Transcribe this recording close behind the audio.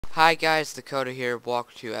Hi guys, Dakota here.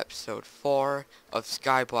 Welcome to episode 4 of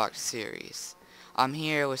SkyBlock series. I'm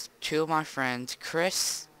here with two of my friends,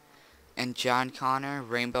 Chris and John Connor,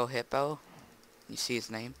 Rainbow Hippo. You see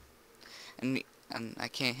his name? And I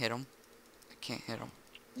can't hit him. I can't hit him.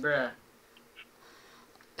 Bruh.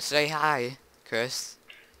 Say hi, Chris.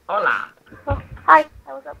 Hola. Oh, hi.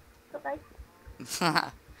 What's up? What's up,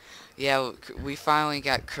 guys? Yeah, we finally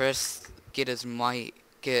got Chris get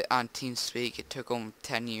on TeamSpeak. It took him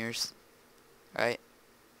 10 years. Right?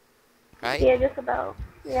 Right? Yeah, just about.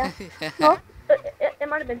 Yeah. Well, it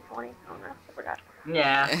might have been 20. I don't know. I forgot.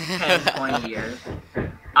 Yeah, 10, 20 years.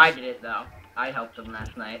 I did it though. I helped him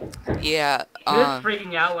last night. Yeah, He was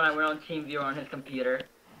freaking out when I went on TeamViewer on his computer.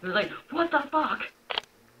 He was like, what the fuck?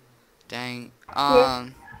 Dang.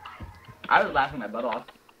 I was laughing my butt off.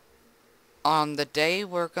 The day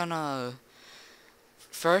we're gonna...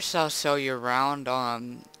 First, I'll show you around.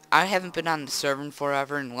 I haven't been on the server in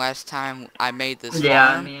forever, and last time I made this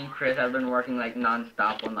farm. Me and Chris have been working like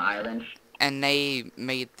non-stop on the island. And they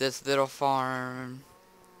made this little farm.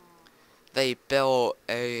 They built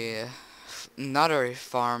another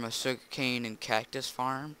farm, a sugarcane and cactus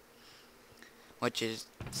farm, which is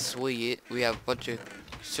sweet. We have a bunch of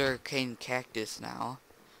sugarcane cactus now.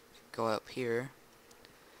 Go up here.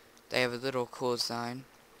 They have a little cool sign.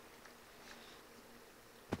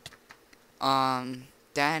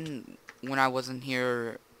 Then when I wasn't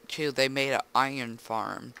here too, they made an iron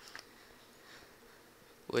farm,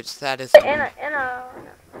 which that is.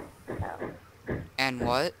 And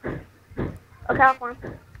what? A cow farm.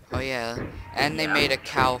 Oh yeah, and they made a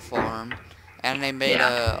cow farm, and they made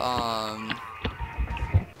a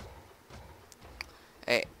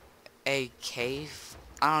cave.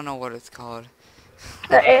 I don't know what it's called.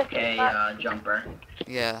 A jumper.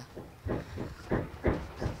 Yeah.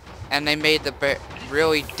 And they made the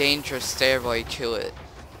really dangerous stairway to it.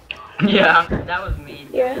 Yeah, that was me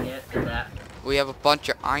doing it. That. We have a bunch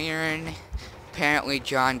of iron. Apparently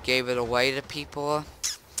John gave it away to people.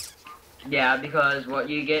 Yeah, because what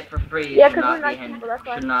you get for free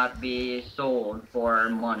should not be sold for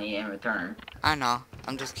money in return. I know.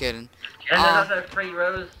 I'm just kidding. And there's also a free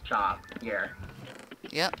rose chop here.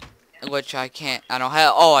 Yep. Which I don't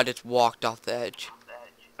have. Oh, I just walked off the edge.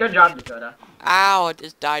 Good job, Dakota. Ow, I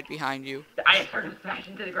just died behind you. I heard him smash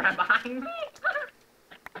into the ground behind me.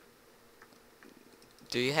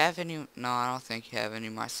 Do you have any? No, I don't think you have any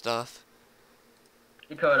of my stuff.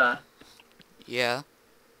 Dakota. Yeah.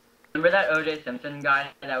 Remember that O.J. Simpson guy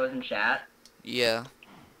that was in chat? Yeah.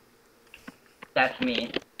 That's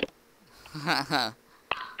me. I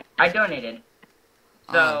donated.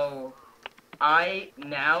 So,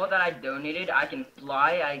 now that I donated, I can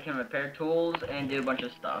fly, I can repair tools, and do a bunch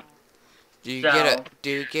of stuff. Do you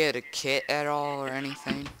get a kit at all or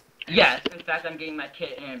anything? Yes, in fact, I'm getting my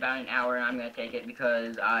kit in about an hour, and I'm gonna take it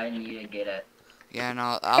because I need to get it. Yeah,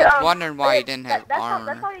 no, I was wondering why you didn't have armor.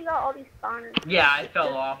 That's how you got all these spawners. Yeah, I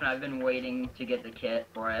fell off, and I've been waiting to get the kit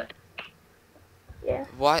for it. Yeah.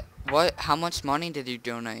 How much money did you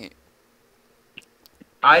donate?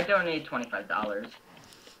 I donated $25.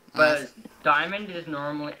 But diamond is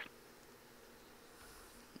normally...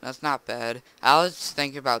 That's not bad. I was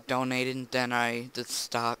thinking about donating, then I just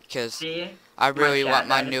stopped, because I really want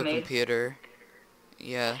my new computer.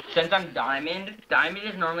 Yeah. Since I'm diamond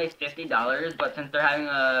is normally $50, but since they're having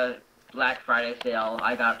a Black Friday sale,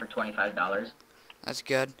 I got it for $25. That's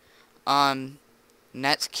good.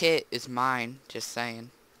 Net's kit is mine, just saying.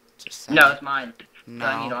 No, it's mine. No.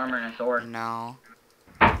 I need armor and a sword. No.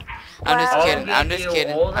 I'm just kidding. I'm just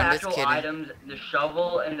kidding. All the I'm just actual kidding. items, the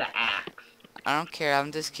shovel and the axe. I don't care.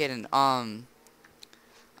 I'm just kidding.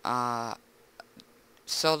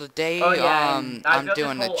 So today, I'm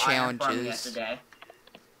doing the challenges.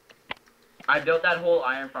 I built that whole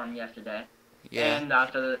iron farm yesterday. Yeah.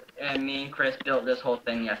 And me and Chris built this whole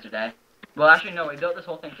thing yesterday. Well, actually, no, we built this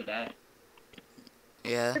whole thing today.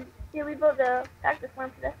 Yeah. Yeah, we built the cactus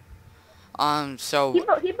farm today. So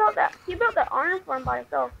he built that iron farm by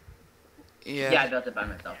himself. Yeah. Yeah, I built it by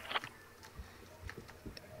myself.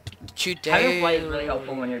 Today, having flight is really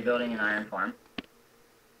helpful when you're building an iron farm.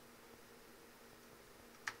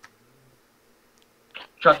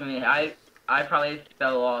 Trust me, I probably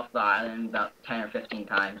fell off the island about 10 or 15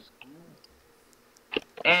 times.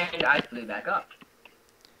 And I flew back up.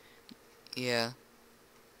 Yeah.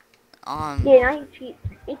 Yeah, now he cheats.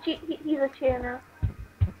 He's a cheater now.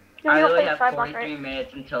 I only have 43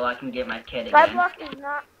 minutes until I can get my kit again. SkyBlock is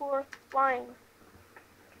not for flying.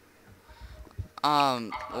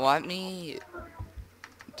 Let me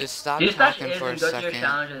just stop talking for a go to your second.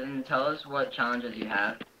 challenges and tell us what challenges you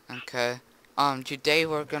have. Okay. Today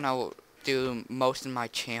we're gonna do most of my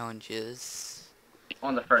challenges.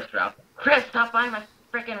 On the first route. Chris, stop buying my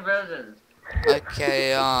freaking roses.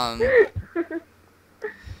 Okay,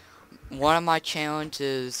 one of my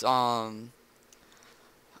challenges,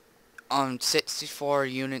 64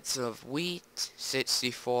 units of wheat,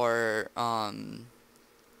 64,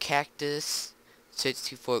 cactus,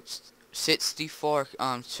 64,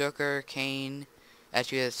 sugar cane.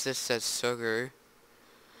 Actually, it just says sugar.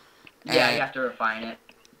 Yeah, And you have to refine it.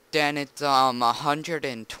 then it's,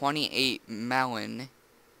 128 melon,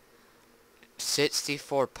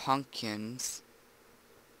 64 pumpkins,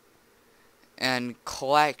 and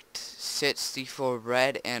collect 64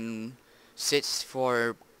 red and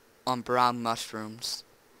 64 brown mushrooms.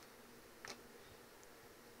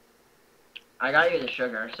 I got you the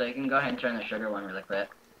sugar, so you can go ahead and turn the sugar one really quick.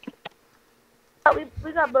 Oh,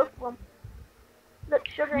 we got both of them. Look,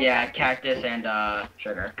 sugar. And Yeah, cactus and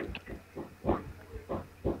sugar.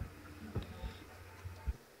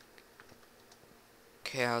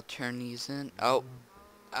 Okay, I'll turn these in. Oh,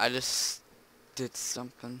 I just did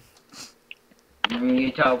something.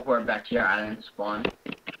 You teleport back to your island spawn.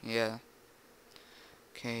 Yeah.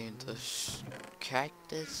 Okay, the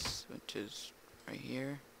cactus, which is right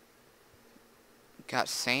here. Got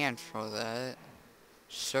sand for that.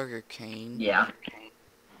 Sugar cane. Yeah.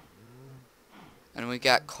 And we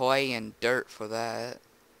got clay and dirt for that.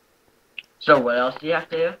 So what else do you have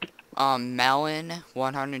to do? Melon,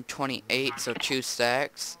 128, so 2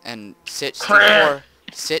 stacks, and 64, Crap.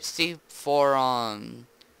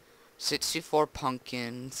 64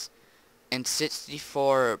 pumpkins, and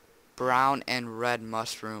 64 brown and red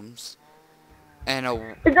mushrooms. And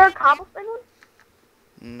a, is there a cobblestone one?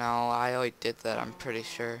 no, I already did that, I'm pretty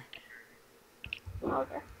sure. Oh,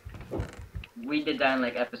 okay. We did that in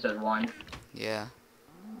like episode 1. Yeah.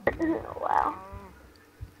 Wow.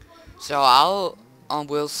 So I'll,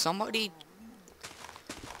 will somebody,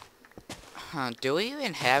 do we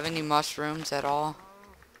even have any mushrooms at all?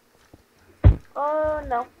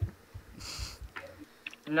 No.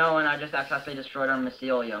 No, and I just accidentally destroyed our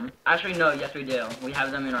mycelium. Actually, no, yes we do. We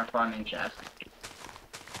have them in our farming chest.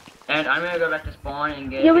 And I'm gonna go back to spawn and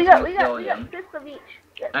get Yeah, we got mycelium. 6 of each.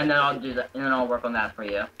 Yeah, And then I'll do that, and then I'll work on that for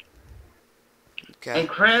you. Okay. And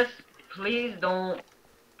Chris, please don't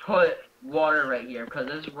put water right here, because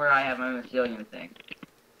this is where I have my mycelium thing.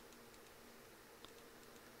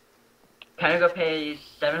 Can I go pay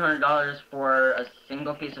 $700 for a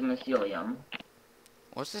single piece of mycelium?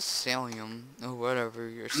 What's this psyllium? Or whatever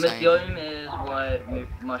you're saying. Mycelium is what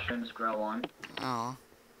mushrooms grow on. Oh.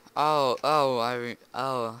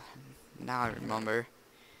 Now I remember.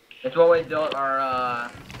 It's what we built our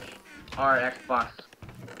Xbox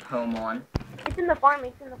home on. it's in the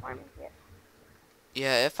farming. Yeah.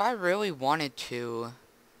 Yeah, if I really wanted to,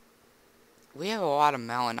 we have a lot of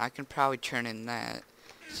melon. I can probably turn in that.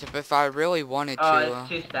 So if I really wanted to, It's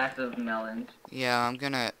 2 stacks of melons. yeah, I'm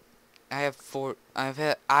gonna. I have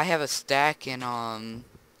I have a stack in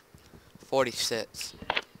 46.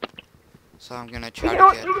 So I'm gonna try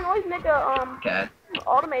to get. You can always make a Okay.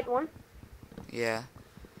 automate one. Yeah.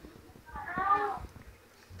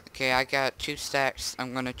 Okay, I got 2 stacks.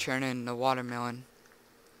 I'm gonna turn in the watermelon.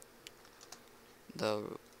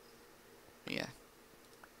 Yeah.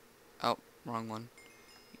 Oh, wrong one.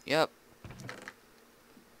 Yep.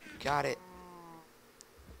 Got it.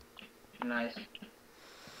 Nice.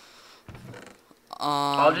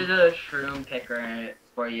 I'll do Um, the shroom picker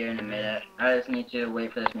for you in a minute. I just need to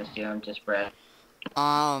wait for this mycelium to spread.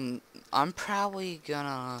 I'm probably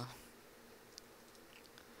gonna.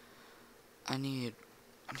 I need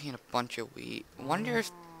a bunch of wheat. Wonder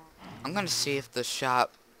if I'm gonna see if the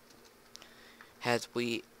shop has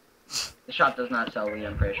wheat. The shop does not sell wheat,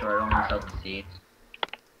 I'm pretty sure. It only sells the seeds.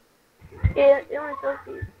 Yeah, it only sells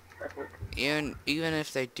seeds, I think. Even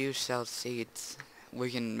if they do sell seeds,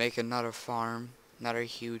 we can make another farm, another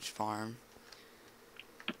huge farm.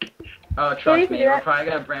 Oh, Yeah, you trust can me, do we're that. probably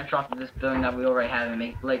gonna branch off of this building that we already have and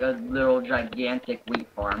make like a little gigantic wheat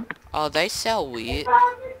farm. Oh, they sell wheat.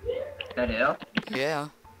 That do? Yeah.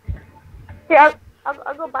 Here,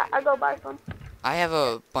 I'll go buy some. I have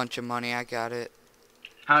a bunch of money. I got it.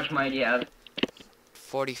 How much money do you have?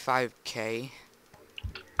 45K.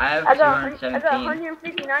 I have I got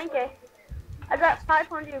 217. 159K. I got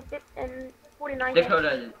 549K.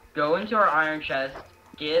 Dakota, go into our iron chest,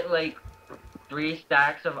 get like 3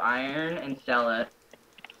 stacks of iron and sell it.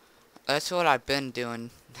 That's what I've been doing.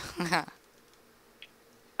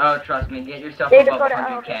 Oh, trust me, get yourself Yeah, above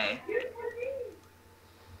Dakota, 100k.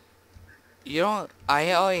 You don't.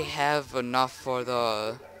 I already have enough for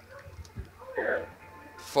the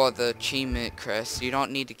achievement, Chris. You don't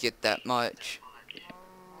need to get that much.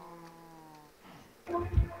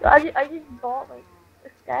 So I just bought like a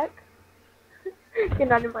stack. You're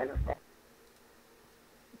not even buying no stack.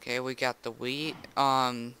 Okay, we got the wheat.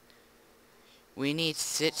 We need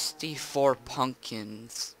 64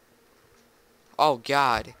 pumpkins. Oh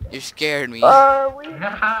God, you scared me. We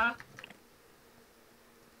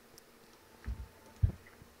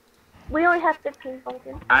we only have 15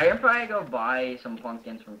 pumpkins. I can probably go buy some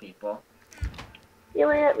pumpkins from people. We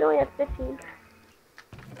only have 15.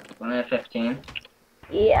 Only have 15.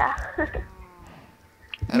 Yeah. That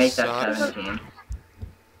Make that sucks. 17.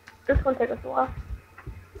 This one take us a while.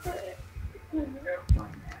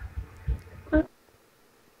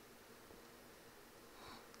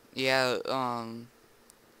 Yeah,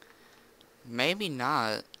 maybe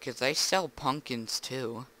not, cause they sell pumpkins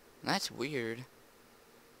too. That's weird.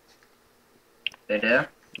 They do?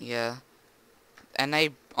 Yeah, and they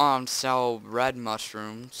sell red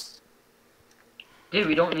mushrooms. Dude,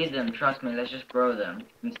 we don't need them. Trust me. Let's just grow them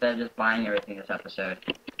instead of just buying everything this episode.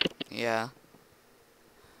 Yeah.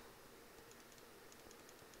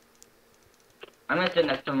 I'm gonna sit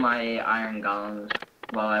next to my iron golems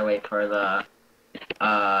while I wait for the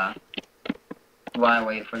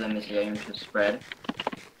mycelium to spread.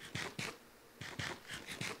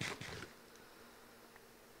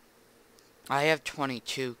 I have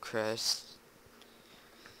 22, Chris.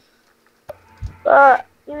 You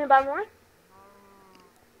need to buy more?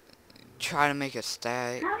 Try to make a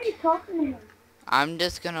stack. How are you talking to him?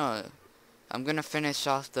 I'm gonna finish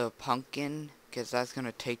off the pumpkin, cause that's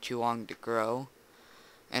gonna take too long to grow.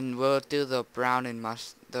 And we'll do the brown and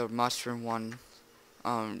the mushroom one,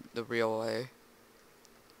 the real way.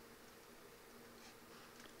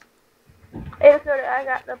 Hey, so I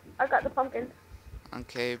got the pumpkins.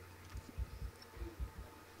 Okay.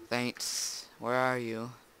 Thanks. Where are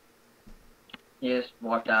you? He just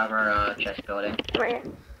walked out of our chest building. Right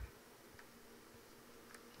here.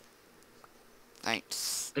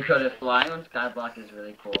 Thanks. Dakota, flying on SkyBlock is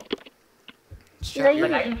really cool. Shut, you-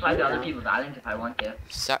 Like, I can fly to other people's islands if I want to.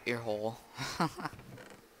 shut your hole.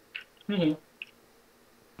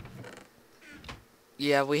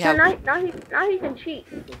 Yeah, we So have. now he can cheat.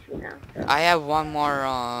 He can cheat now. So. I have one more.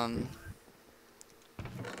 I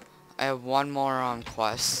have one more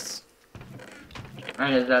quest.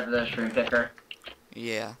 And is that the shroom picker?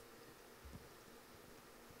 Yeah.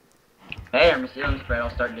 Hey, our mycelium spread. I'll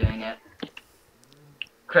start doing it.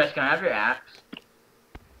 Chris, can I have your axe?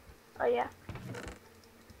 Oh yeah.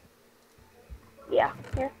 Yeah.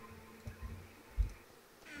 Here.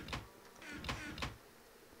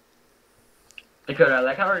 Dakota, I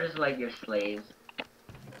like how we're just like your slaves.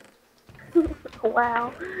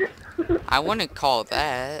 Wow. I wouldn't call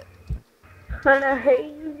that. I know,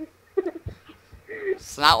 hey.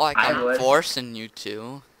 It's not like I I'm would. forcing you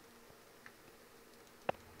to.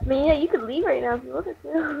 I mean, yeah, you could leave right now if you wanted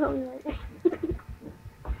to.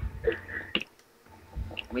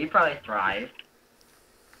 We probably thrive.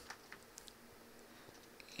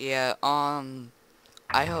 Yeah.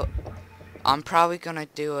 I hope. I'm probably gonna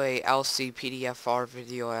do a LCPDFR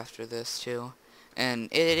video after this too. And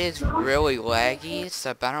it is really laggy,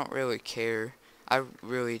 so I don't really care. I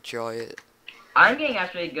really enjoy it. I'm getting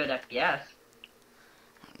actually good FPS.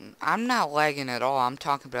 I'm not lagging at all. I'm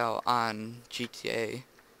talking about on GTA.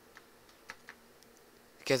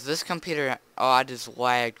 Because this computer, oh, I just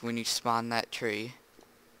lagged when you spawned that tree.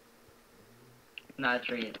 Not a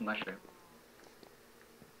tree, it's a mushroom.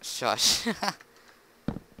 Shush.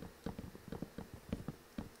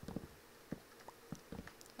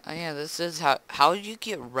 Oh yeah, this is how did you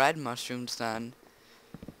get red mushrooms then?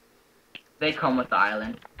 They come with the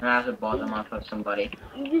island, and I have to bought them off of somebody.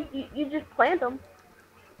 You just plant them.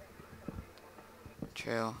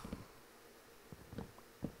 True.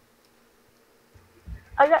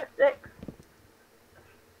 I got 6.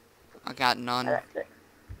 I got I none. got 6.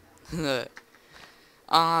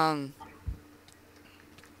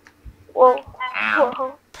 Whoa. Ow.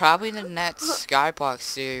 Whoa. Probably the next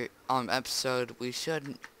SkyBlock episode we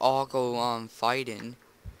should all go fighting.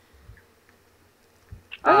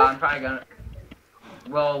 I'm probably gonna.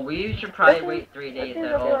 Well, we should probably wait 3 days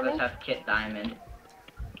that all of us have Kit Diamond.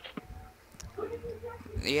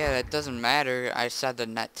 Yeah, that doesn't matter. I said the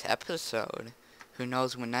next episode. Who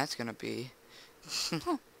knows when that's gonna be?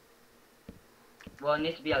 Well, it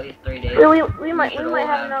needs to be at least 3 days. We might should all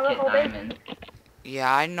have another Kit whole day. Diamond.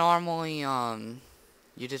 Yeah, I normally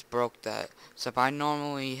you just broke that. So if I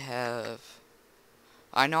normally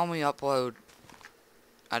upload.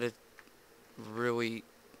 I just really.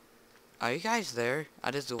 Are you guys there?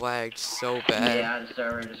 I just lagged so bad. Yeah, the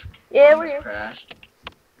server just Yeah, almost we're here. crashed.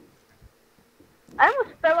 I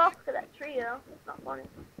almost fell off to that tree though. It's not funny.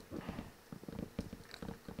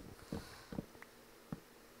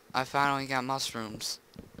 I finally got mushrooms.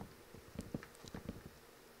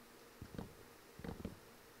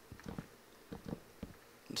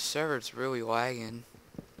 The server's really lagging.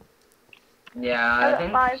 Yeah, I I got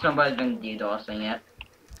think 5. somebody's been DDoSing it.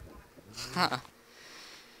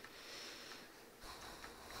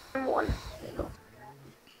 And 1.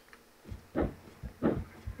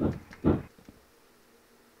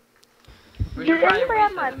 We Does should probably anybody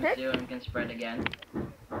have reset my them pick? too and can spread again.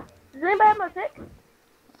 Does anybody have my pick?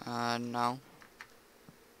 No.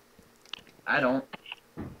 I don't.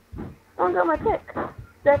 I don't got my pick.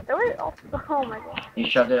 Did I throw it off? Oh my god. You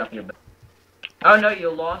shoved it up your butt. Oh no,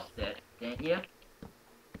 you lost it, didn't you?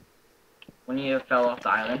 When you fell off the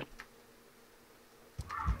island.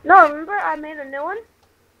 No, remember I made a new one?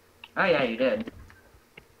 Oh yeah, you did.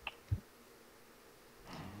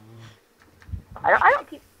 I don't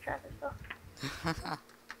keep track of stuff.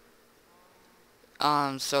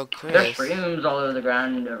 So There's Chris. shrooms all over the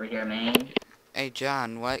ground over here, man. Hey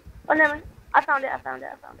John, what? Oh, never mind. I found it.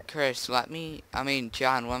 Chris,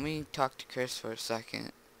 John, let me talk to Chris for a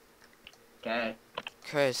second. Okay.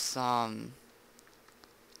 Chris, tell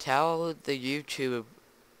the YouTube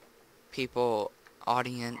people,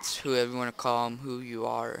 audience, whoever you want to call them, who you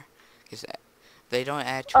are. Because they don't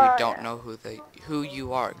Yeah. know who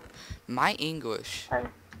you are. My English.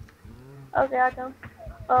 Okay, I know.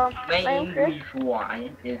 My My name's Chris. English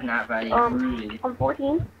one is not very good. I'm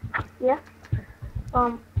 14. Yeah.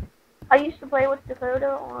 I used to play with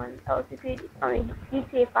Dakota on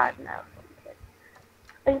GTA 5 now.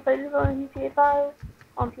 I used to play this on GTA 5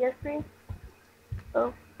 on PS3.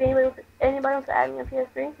 So, if anybody wants to add me on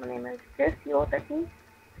PS3, my name is Chris, UO13.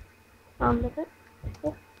 That's it.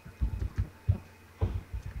 Yeah.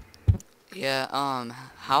 Yeah,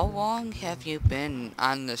 how long have you been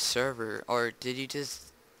on the server? Or did you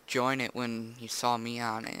just join it when you saw me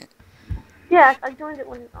on it? Yeah, I joined it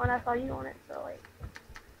when I saw you on it, so like.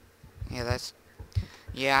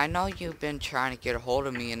 Yeah, I know you've been trying to get a hold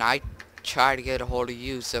of me, and I tried to get a hold of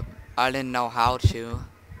you, so I didn't know how to.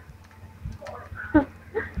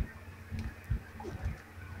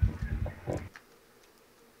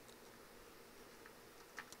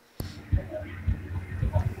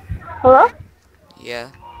 Hello?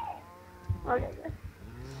 Yeah. Okay, good.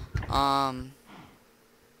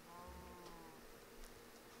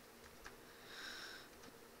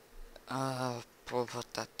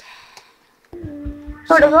 What that?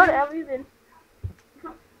 So Dakota, how have you been?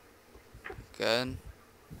 Good.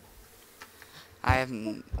 I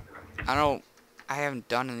haven't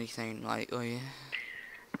done anything lately.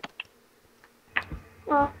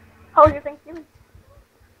 How was your Thanksgiving?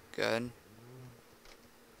 Good.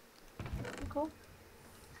 Cool.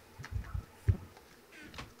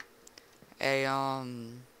 Hey,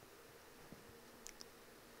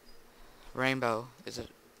 Rainbow, is it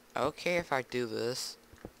okay if I do this?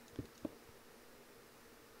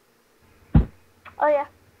 Oh yeah,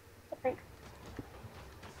 I think.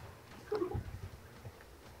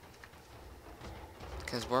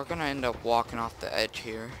 Because we're gonna end up walking off the edge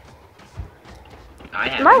here.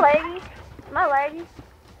 Am I laggy? Am I laggy?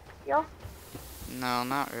 Yo? No,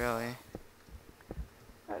 not really.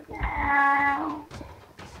 Okay.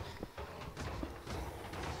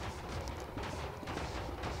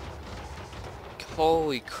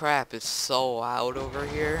 Holy crap, it's so loud over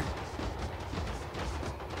here.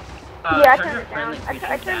 Yeah, I turned it down.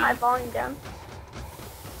 I turned my volume down.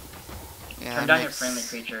 Yeah, Turn down your friendly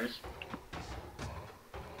creatures.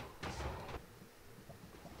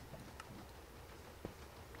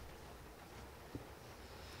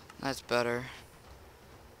 That's better.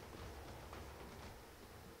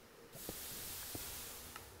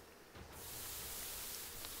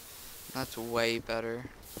 That's way better.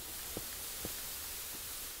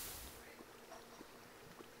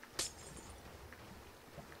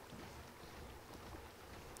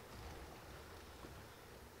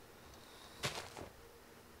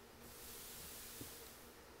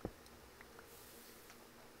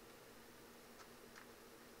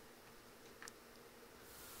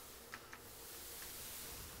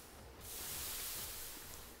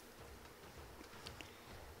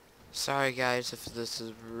 Sorry guys if this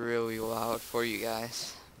is really loud for you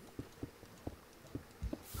guys.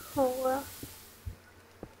 Oh well.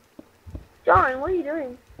 John, what are you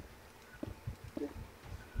doing?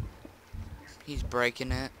 He's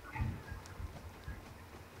breaking it.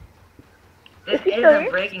 This isn't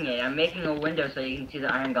breaking it. I'm making a window so you can see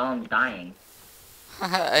the Iron Golem dying.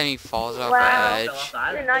 And he falls off Wow. the edge.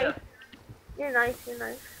 You're nice. You're nice. You're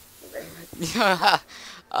nice.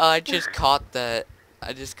 I just caught that.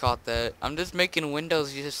 I'm just making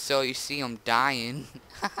windows just so you see him dying.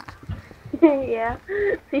 Yeah.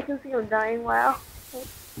 So you can see him dying. Wow.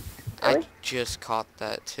 I Really? just caught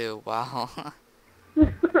that too. Wow.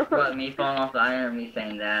 What, me falling off the iron or me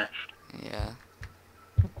saying that? Yeah.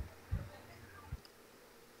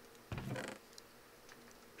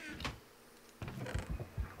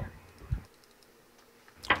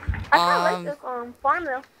 I kind of like this farm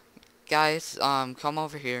though. Guys, come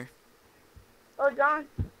over here. Oh, John,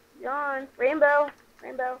 Rainbow.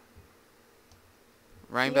 Rainbow.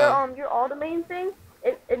 Your all the main thing,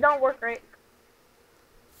 it don't work right.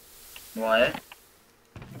 What?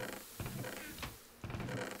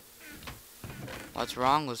 What's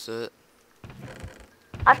wrong with it?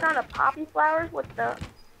 I found a poppy flowers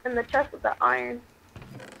in the chest with the iron.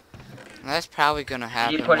 That's probably gonna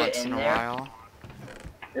Did you happen put it once in in a there? while.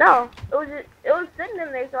 No, it was sitting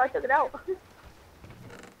in there, so I took it out.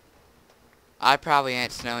 I probably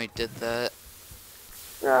accidentally did that.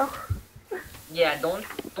 No. Yeah, don't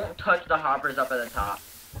touch the hoppers up at the top.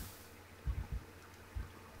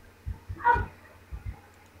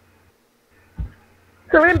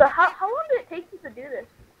 So Rainbow, how long did it take you to do this?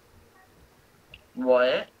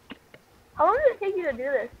 What? How long did it take you to do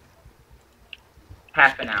this?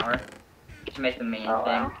 Half an hour to make the main Oh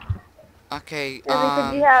thing. wow. Okay, Yeah,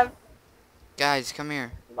 because you have guys, come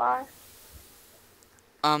here. bye.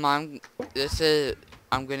 I'm gonna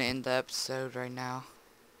end the episode right now.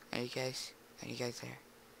 Are you guys there?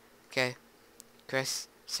 Okay. Chris,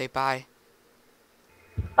 say bye.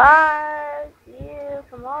 Bye. See you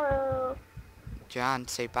tomorrow. John,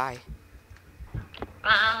 say bye.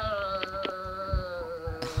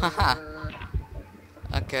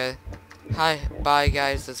 Okay. Hi, bye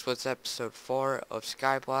guys. This was episode 4 of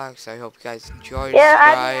SkyBlocks. I hope you guys enjoyed.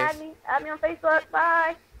 Yeah, Subscribe. add me on Facebook.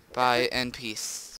 Bye. Bye and peace.